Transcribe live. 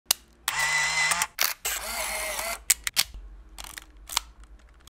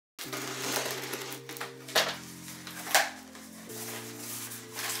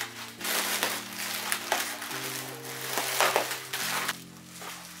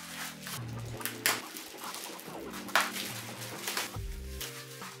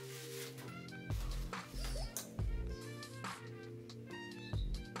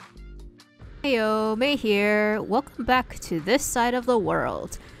Heyo, May here. Welcome back to this side of the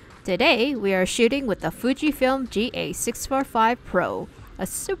world. Today we are shooting with the Fujifilm GA645 Pro, a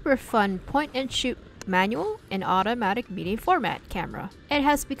super fun point-and-shoot manual and automatic medium format camera. It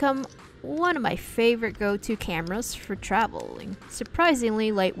has become one of my favorite go-to cameras for traveling.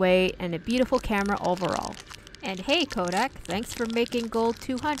 Surprisingly lightweight and a beautiful camera overall. And hey Kodak, thanks for making Gold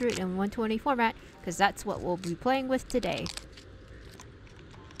 200 in 120 format, because that's what we'll be playing with today.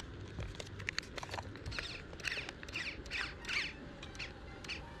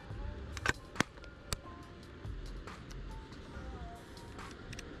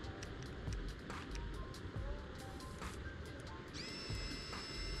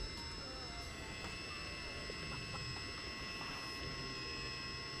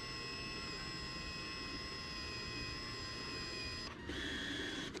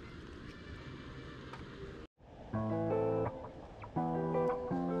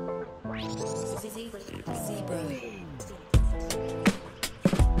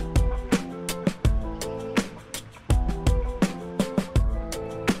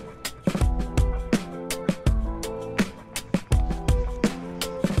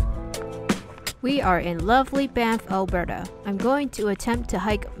 We are in lovely Banff, Alberta. I'm going to attempt to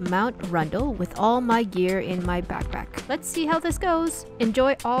hike Mount Rundle with all my gear in my backpack. Let's see how this goes.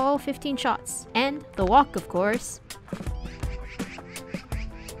 Enjoy all 15 shots. And the walk, of course.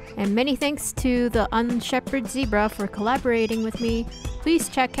 And many thanks to the Unshepherd Zebra for collaborating with me. Please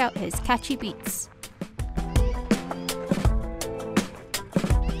check out his catchy beats.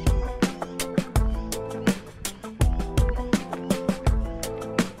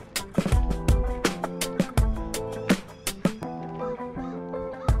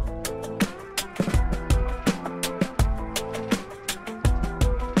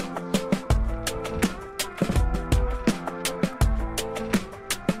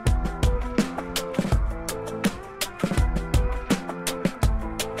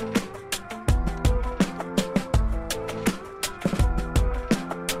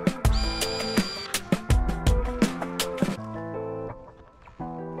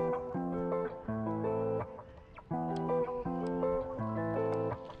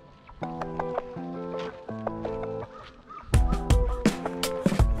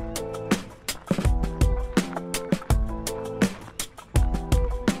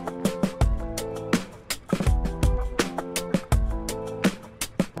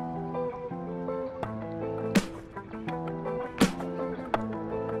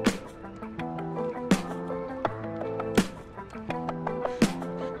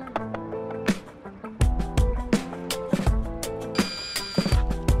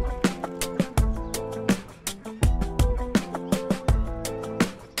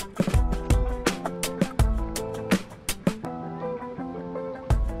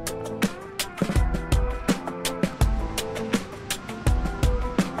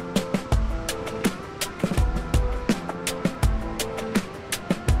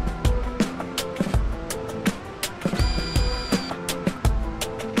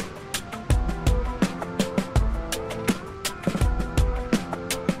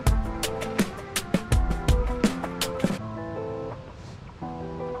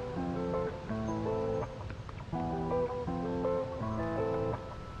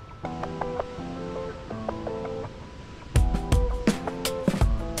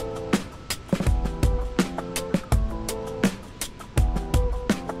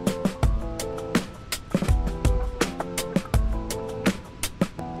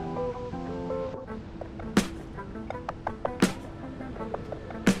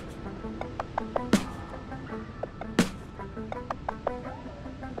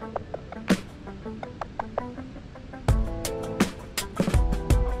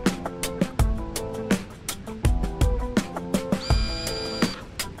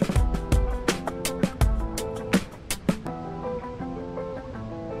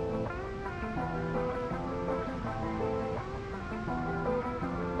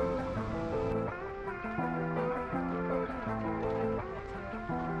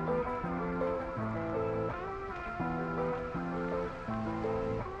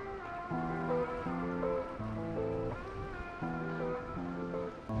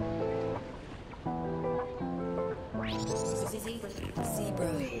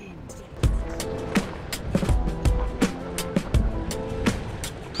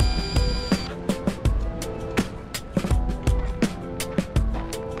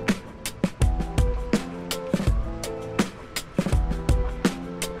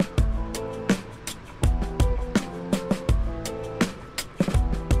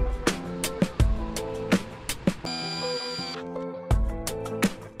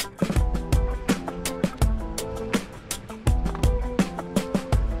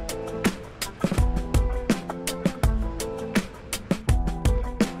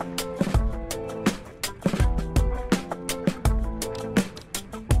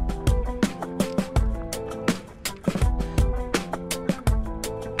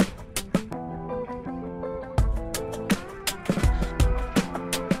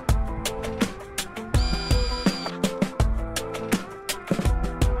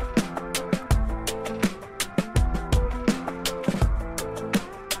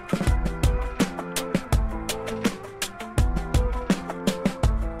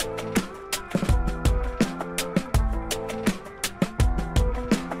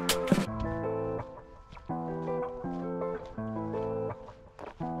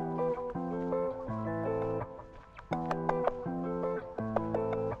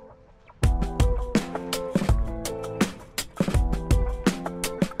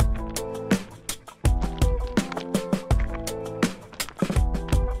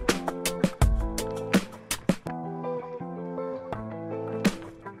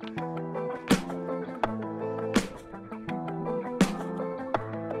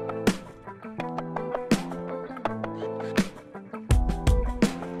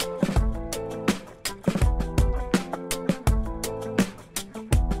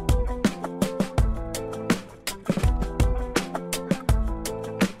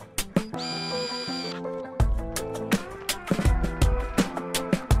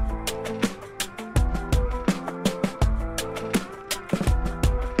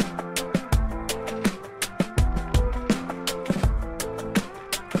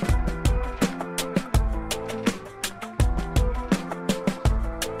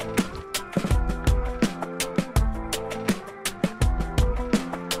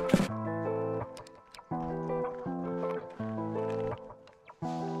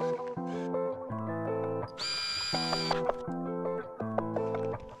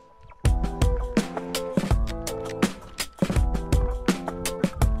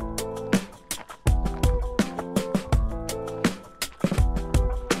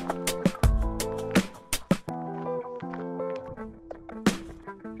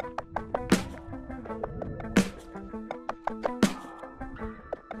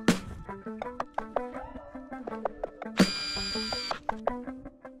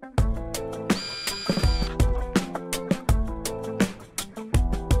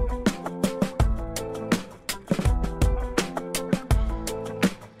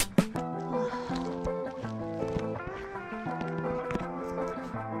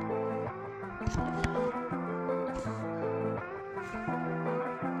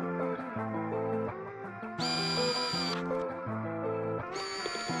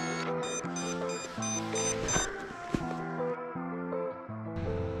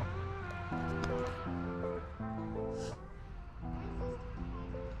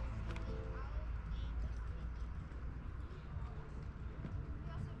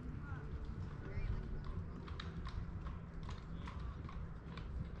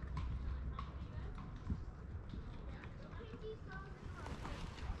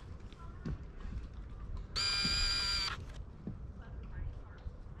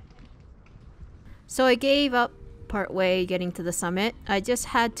 So I gave up partway getting to the summit. I just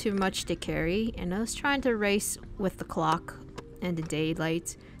had too much to carry, and I was trying to race with the clock and the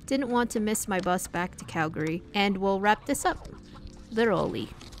daylight. Didn't want to miss my bus back to Calgary, and we'll wrap this up. Literally.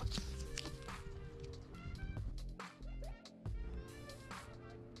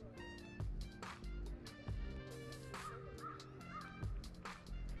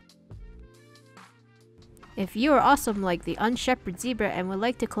 If you are awesome like the Unshepherd Zebra and would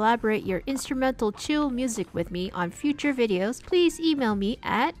like to collaborate your instrumental chill music with me on future videos, please email me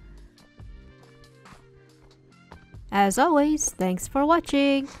at... As always, thanks for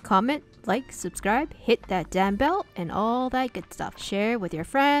watching. Comment, like, subscribe, hit that damn bell, and all that good stuff. Share with your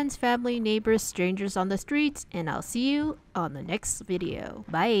friends, family, neighbors, strangers on the streets, and I'll see you on the next video.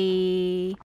 Bye!